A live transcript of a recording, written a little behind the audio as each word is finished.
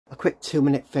quick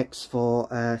 2-minute fix for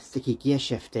sticky gear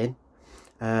shifting.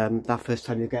 That first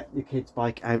time you get your kid's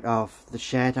bike out of the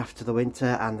shed after the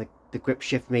winter and the grip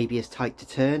shift maybe is tight to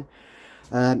turn.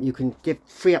 You can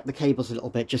free up the cables a little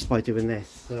bit just by doing this.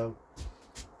 So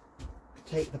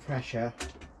take the pressure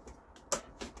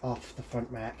off the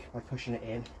front mech by pushing it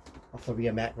in, off the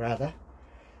rear mech rather,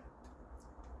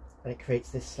 and it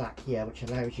creates this slack here which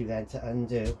allows you then to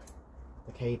undo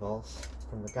the cables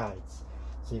from the guides.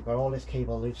 So you've got all this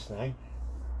cable loose now, which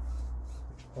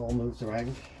all moves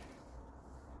around.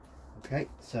 Okay,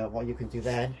 so what you can do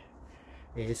then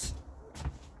is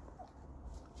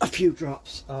a few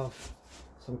drops of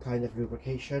some kind of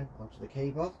lubrication onto the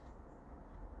cable,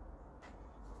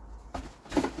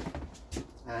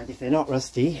 and if they're not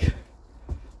rusty,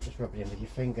 just rub it in with your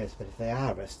fingers, but if they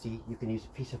are rusty you can use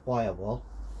a piece of wire wool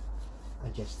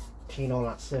and just clean all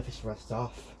that surface rust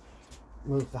off,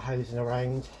 move the housing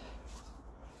around.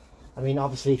 I mean,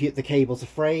 obviously if the cable's are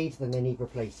frayed then they need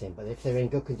replacing, but if they're in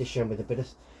good condition with a bit of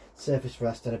surface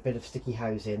rust and a bit of sticky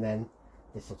housing, then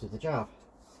this will do the job.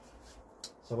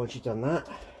 So once you've done that,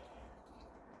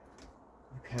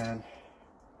 you can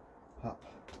pop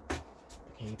the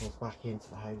cables back into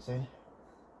the housing.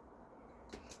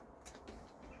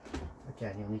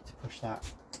 Again, you'll need to push that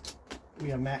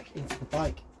rear mech into the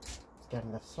bike to get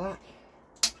enough slack.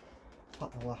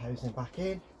 Pop all the housing back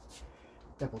in,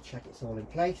 double check it's all in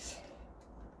place,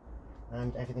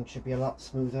 and everything should be a lot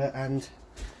smoother and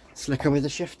slicker with the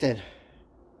shifting.